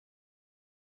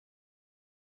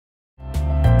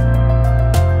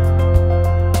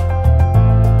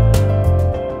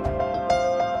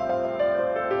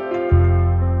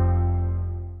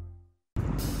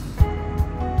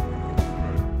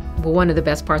one of the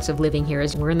best parts of living here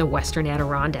is we're in the Western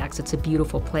Adirondacks. It's a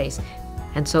beautiful place.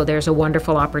 And so there's a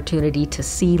wonderful opportunity to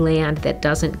see land that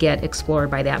doesn't get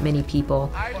explored by that many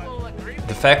people.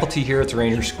 The faculty here at the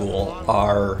Ranger School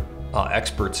are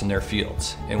experts in their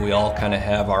fields, and we all kind of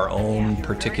have our own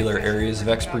particular areas of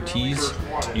expertise.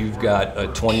 You've got a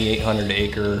 2,800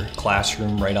 acre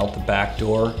classroom right out the back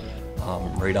door.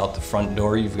 Right out the front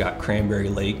door you've got Cranberry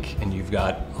Lake, and you've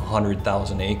got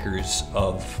 100,000 acres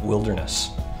of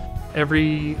wilderness.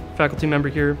 Every faculty member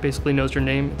here basically knows your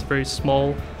name. It's a very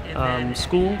small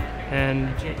school,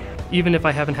 and even if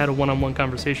I haven't had a one-on-one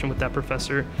conversation with that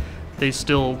professor, they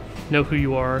still know who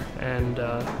you are and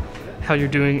how you're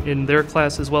doing in their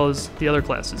class as well as the other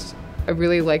classes. I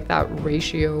really like that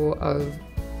ratio of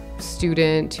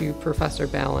student to professor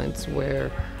balance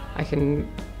where I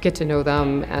can get to know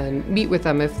them and meet with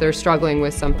them if they're struggling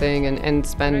with something and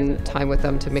spend time with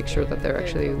them to make sure that they're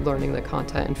actually learning the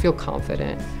content and feel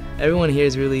confident. Everyone here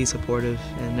is really supportive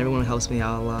and everyone helps me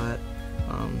out a lot.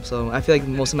 So I feel like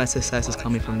most of my success is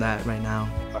coming from that right now.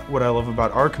 What I love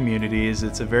about our community is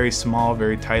it's a very small,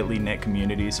 very tightly knit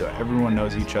community, so everyone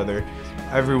knows each other.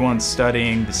 Everyone's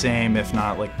studying the same, if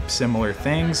not like similar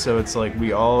things, so it's like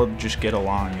we all just get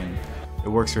along and it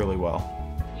works really well.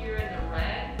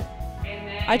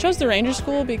 I chose the Ranger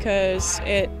School because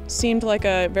it seemed like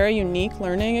a very unique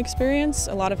learning experience,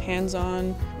 a lot of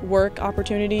hands-on work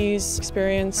opportunities,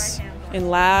 experience in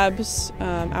labs,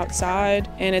 outside,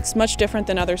 and it's much different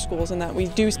than other schools in that we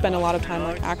do spend a lot of time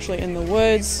actually in the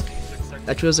woods.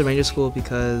 I chose the Ranger School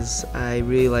because I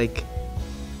really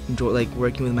enjoy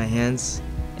working with my hands,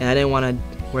 and I didn't want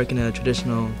to work in a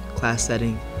traditional class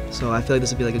setting, so I feel like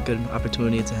this would be a good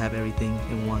opportunity to have everything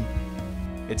in one.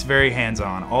 It's very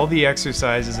hands-on. All the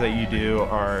exercises that you do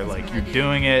are you're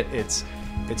doing it. It's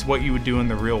what you would do in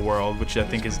the real world, which I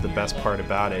think is the best part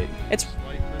about it. It's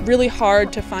really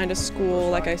hard to find a school,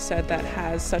 like I said, that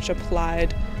has such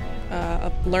applied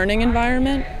learning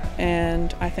environment,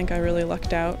 and I think I really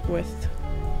lucked out with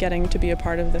getting to be a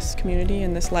part of this community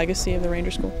and this legacy of the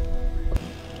Ranger School.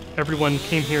 Everyone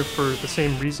came here for the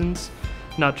same reasons,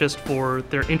 not just for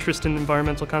their interest in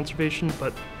environmental conservation,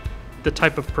 but the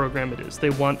type of program it is. They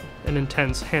want an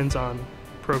intense, hands-on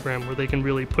program where they can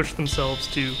really push themselves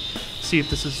to see if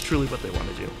this is truly what they want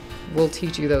to do. We'll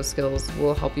teach you those skills.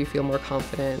 We'll help you feel more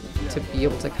confident to be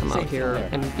able to come out here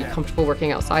and be comfortable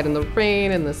working outside in the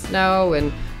rain and the snow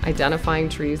and identifying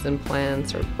trees and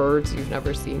plants or birds you've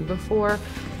never seen before,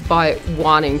 but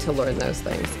wanting to learn those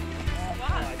things.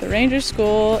 The Ranger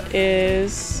School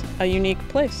is a unique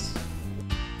place.